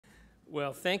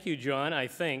Well, thank you, John, I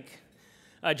think.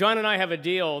 John and I have a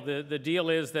deal. The deal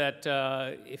is that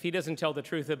if he doesn't tell the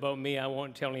truth about me, I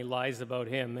won't tell any lies about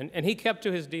him. And he kept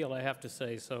to his deal, I have to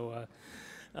say. So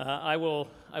I will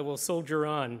soldier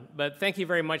on. But thank you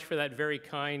very much for that very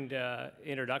kind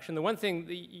introduction. The one thing,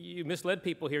 you misled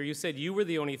people here. You said you were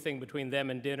the only thing between them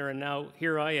and dinner, and now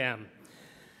here I am.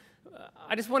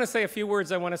 I just want to say a few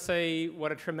words. I want to say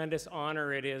what a tremendous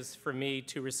honor it is for me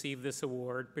to receive this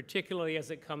award, particularly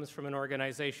as it comes from an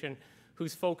organization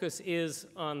whose focus is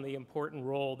on the important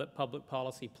role that public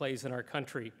policy plays in our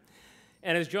country.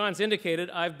 And as John's indicated,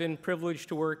 I've been privileged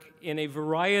to work in a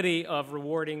variety of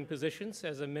rewarding positions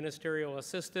as a ministerial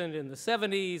assistant in the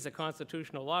 70s, a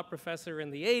constitutional law professor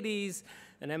in the 80s,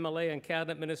 an MLA and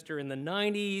cabinet minister in the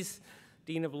 90s,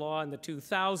 Dean of Law in the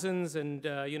 2000s, and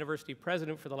university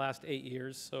president for the last 8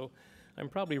 years. So I'm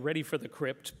probably ready for the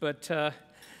crypt, but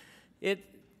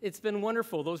it's been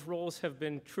wonderful. Those roles have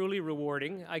been truly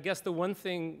rewarding. I guess the one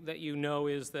thing that you know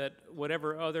is that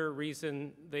whatever other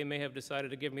reason they may have decided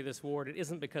to give me this award, it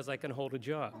isn't because I can hold a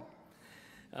job.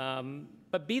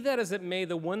 But be that as it may,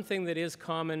 the one thing that is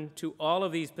common to all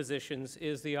of these positions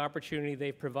is the opportunity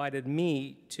they've provided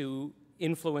me to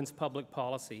influence public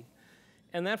policy.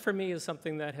 And that, for me, is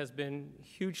something that has been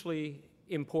hugely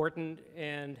important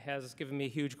and has given me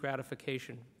huge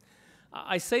gratification.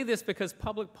 I say this because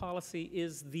public policy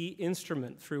is the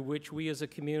instrument through which we as a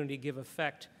community give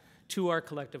effect to our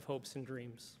collective hopes and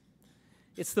dreams.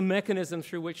 It's the mechanism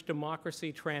through which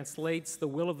democracy translates the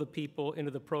will of the people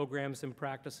into the programs and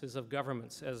practices of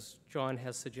governments, as John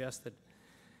has suggested.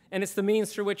 And it's the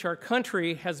means through which our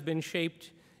country has been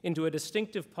shaped into a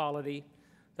distinctive polity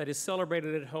that is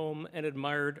celebrated at home and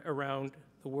admired around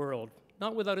the world.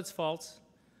 Not without its faults,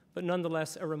 but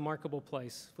nonetheless a remarkable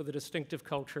place with a distinctive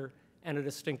culture and a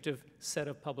distinctive set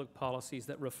of public policies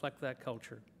that reflect that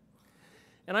culture.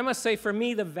 And I must say, for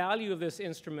me, the value of this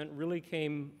instrument really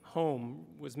came home,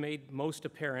 was made most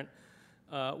apparent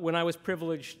when I was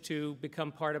privileged to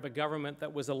become part of a government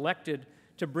that was elected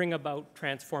to bring about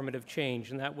transformative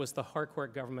change, and that was the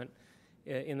Harcourt government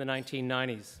in the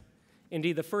 1990s.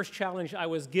 Indeed, the first challenge I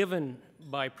was given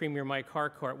by Premier Mike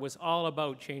Harcourt was all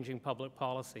about changing public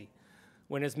policy.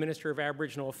 When, as Minister of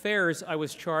Aboriginal Affairs, I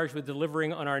was charged with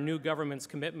delivering on our new government's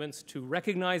commitments to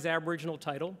recognize Aboriginal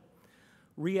title,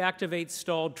 reactivate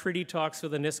stalled treaty talks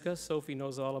with the Nisga'a, Sophie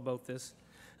knows all about this,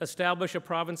 establish a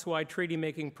province-wide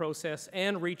treaty-making process,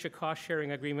 and reach a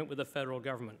cost-sharing agreement with the federal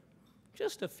government.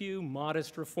 Just a few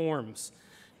modest reforms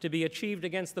to be achieved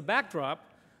against the backdrop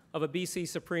of a BC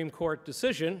Supreme Court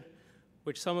decision,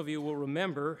 which some of you will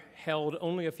remember held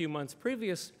only a few months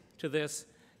previous to this,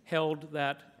 held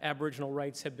that Aboriginal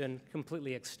rights had been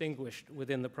completely extinguished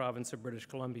within the province of British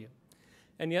Columbia.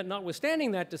 And yet,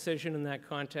 notwithstanding that decision in that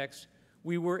context,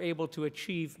 we were able to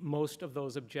achieve most of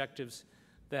those objectives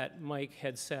that Mike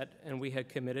had set and we had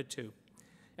committed to.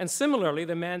 And similarly,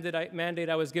 the mandate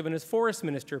I was given as Forest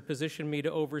Minister positioned me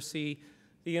to oversee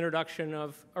the introduction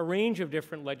of a range of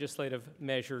different legislative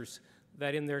measures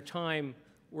that in their time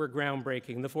were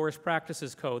groundbreaking: the Forest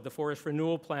Practices Code, the Forest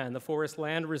Renewal Plan, the Forest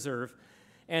Land Reserve,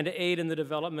 and to aid in the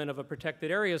development of a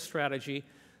protected areas strategy,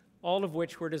 all of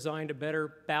which were designed to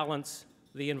better balance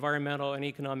the environmental and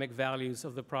economic values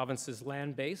of the province's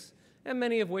land base, and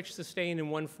many of which sustain in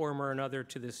one form or another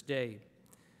to this day.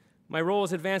 My role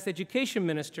as Advanced Education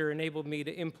Minister enabled me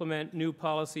to implement new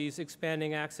policies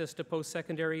expanding access to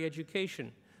post-secondary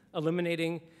education,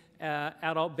 eliminating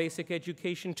adult basic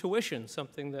education tuition,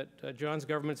 something that John's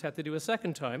government's had to do a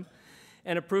second time,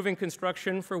 and approving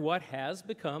construction for what has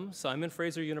become Simon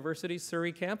Fraser University's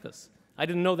Surrey campus. I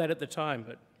didn't know that at the time,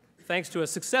 but thanks to a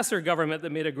successor government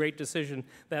that made a great decision,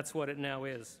 that's what it now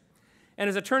is. And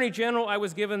as Attorney General, I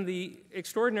was given the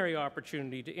extraordinary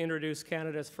opportunity to introduce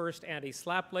Canada's first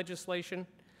anti-SLAPP legislation,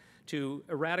 to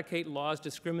eradicate laws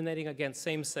discriminating against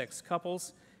same-sex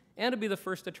couples, and to be the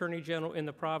first Attorney General in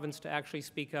the province to actually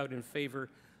speak out in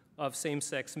favor of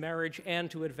same-sex marriage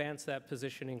and to advance that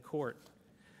position in court.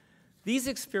 These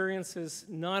experiences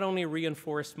not only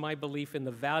reinforced my belief in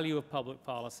the value of public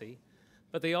policy,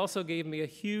 but they also gave me a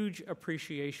huge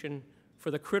appreciation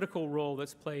for the critical role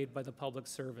that's played by the public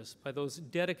service, by those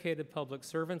dedicated public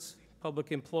servants,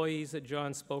 public employees that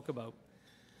John spoke about.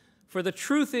 For the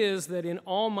truth is that in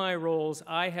all my roles,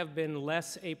 I have been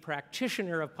less a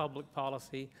practitioner of public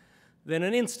policy than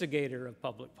an instigator of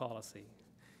public policy.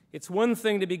 It's one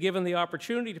thing to be given the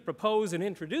opportunity to propose and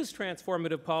introduce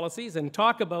transformative policies and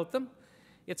talk about them.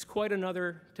 It's quite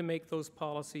another to make those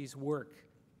policies work,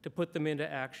 to put them into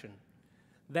action.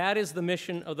 That is the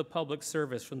mission of the public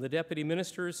service, from the deputy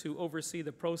ministers who oversee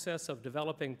the process of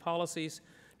developing policies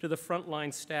to the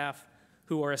frontline staff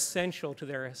who are essential to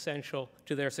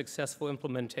their successful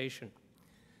implementation.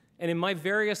 And in my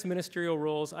various ministerial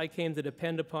roles, I came to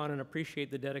depend upon and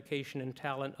appreciate the dedication and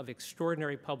talent of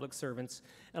extraordinary public servants.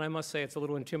 And I must say it's a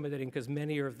little intimidating because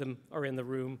many of them are in the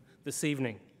room this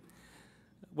evening.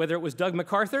 Whether it was Doug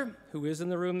MacArthur, who is in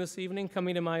the room this evening,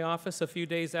 coming to my office a few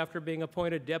days after being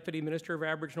appointed Deputy Minister of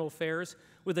Aboriginal Affairs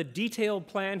with a detailed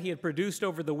plan he had produced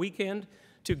over the weekend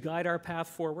to guide our path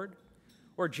forward,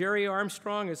 or Jerry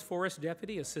Armstrong as Forest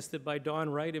Deputy, assisted by Don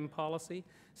Wright in policy,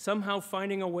 somehow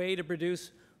finding a way to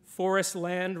produce forest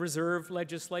land reserve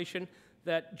legislation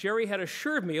that Jerry had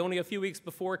assured me only a few weeks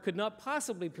before could not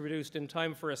possibly be produced in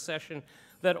time for a session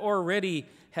that already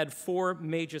had 4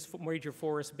 major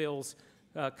forest bills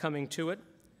coming to it.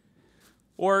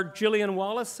 Or Gillian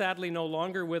Wallace, sadly no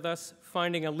longer with us,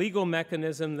 finding a legal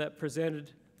mechanism that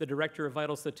prevented the Director of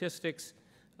Vital Statistics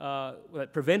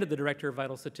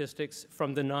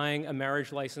from denying a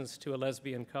marriage license to a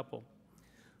lesbian couple.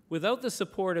 Without the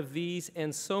support of these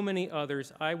and so many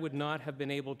others, I would not have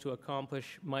been able to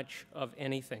accomplish much of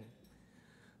anything.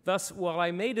 Thus, while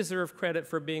I may deserve credit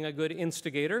for being a good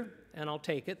instigator, and I'll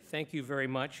take it, thank you very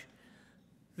much,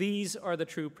 these are the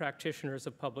true practitioners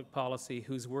of public policy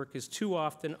whose work is too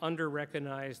often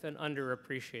under-recognized and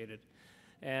underappreciated.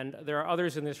 And there are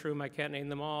others in this room, I can't name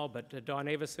them all, but Don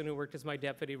Avison, who worked as my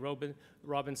deputy, Robin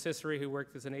Cicery, who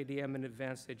worked as an ADM in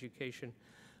advanced education,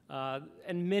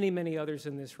 and many, many others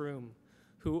in this room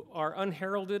who are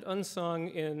unheralded, unsung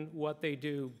in what they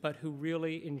do, but who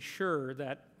really ensure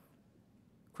that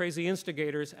crazy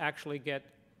instigators actually get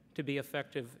to be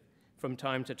effective from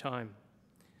time to time.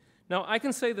 Now, I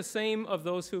can say the same of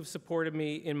those who have supported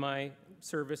me in my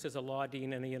service as a law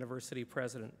dean and a university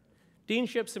president.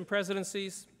 Deanships and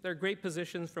presidencies, they're great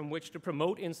positions from which to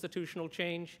promote institutional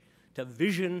change, to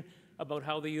vision about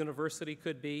how the university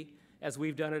could be, as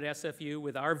we've done at SFU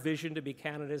with our vision to be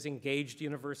Canada's engaged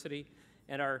university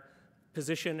and our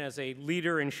position as a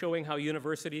leader in showing how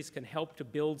universities can help to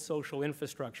build social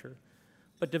infrastructure.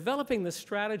 But developing the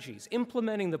strategies,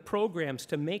 implementing the programs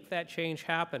to make that change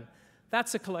happen,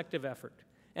 that's a collective effort.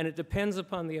 And it depends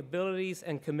upon the abilities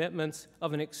and commitments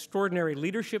of an extraordinary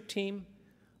leadership team,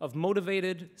 of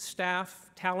motivated staff,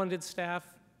 talented staff,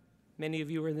 many of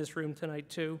you are in this room tonight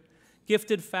too,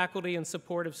 gifted faculty and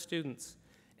supportive students.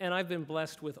 And I've been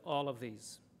blessed with all of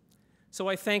these. So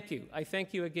I thank you. I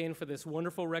thank you again for this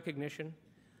wonderful recognition.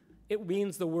 It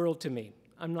means the world to me.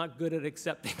 I'm not good at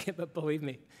accepting it, but believe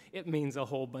me, it means a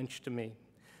whole bunch to me.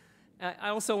 I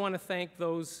also want to thank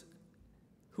those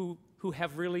who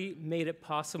have really made it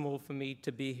possible for me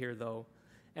to be here, though,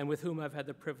 and with whom I've had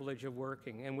the privilege of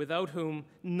working, and without whom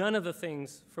none of the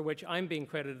things for which I'm being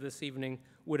credited this evening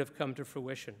would have come to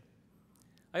fruition.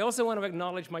 I also want to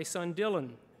acknowledge my son,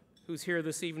 Dylan, who's here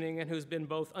this evening and who's been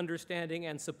both understanding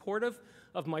and supportive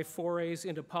of my forays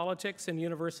into politics and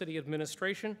university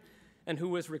administration, and who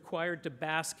was required to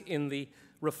bask in the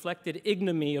reflected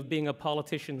ignominy of being a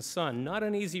politician's son. Not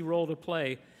an easy role to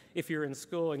play if you're in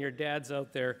school and your dad's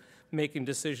out there making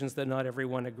decisions that not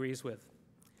everyone agrees with.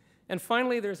 And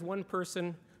finally, there's one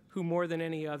person who more than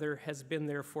any other has been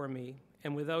there for me,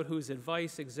 and without whose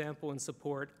advice, example, and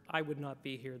support, I would not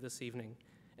be here this evening,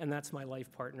 and that's my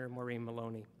life partner, Maureen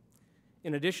Maloney.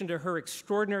 In addition to her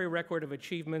extraordinary record of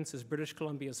achievements as British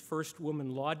Columbia's first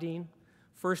woman law dean,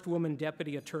 first woman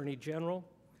deputy attorney general,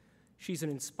 she's an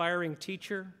inspiring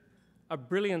teacher, a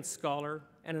brilliant scholar,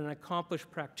 and an accomplished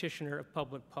practitioner of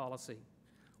public policy.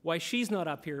 Why she's not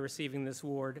up here receiving this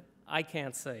award, I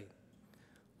can't say.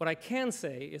 What I can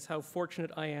say is how fortunate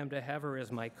I am to have her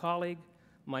as my colleague,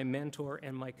 my mentor,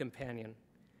 and my companion.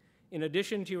 In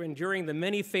addition to enduring the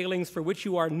many failings for which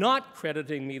you are not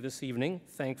crediting me this evening,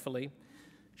 thankfully,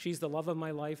 she's the love of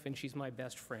my life and she's my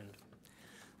best friend.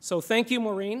 So thank you,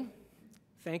 Maureen.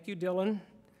 Thank you, Dylan.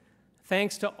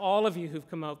 Thanks to all of you who've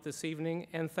come out this evening,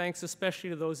 and thanks especially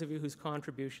to those of you whose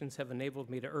contributions have enabled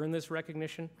me to earn this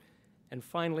recognition. And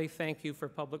finally, thank you to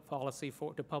Public Policy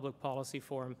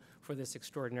Forum for this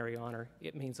extraordinary honor.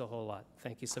 It means a whole lot.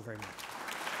 Thank you so very much.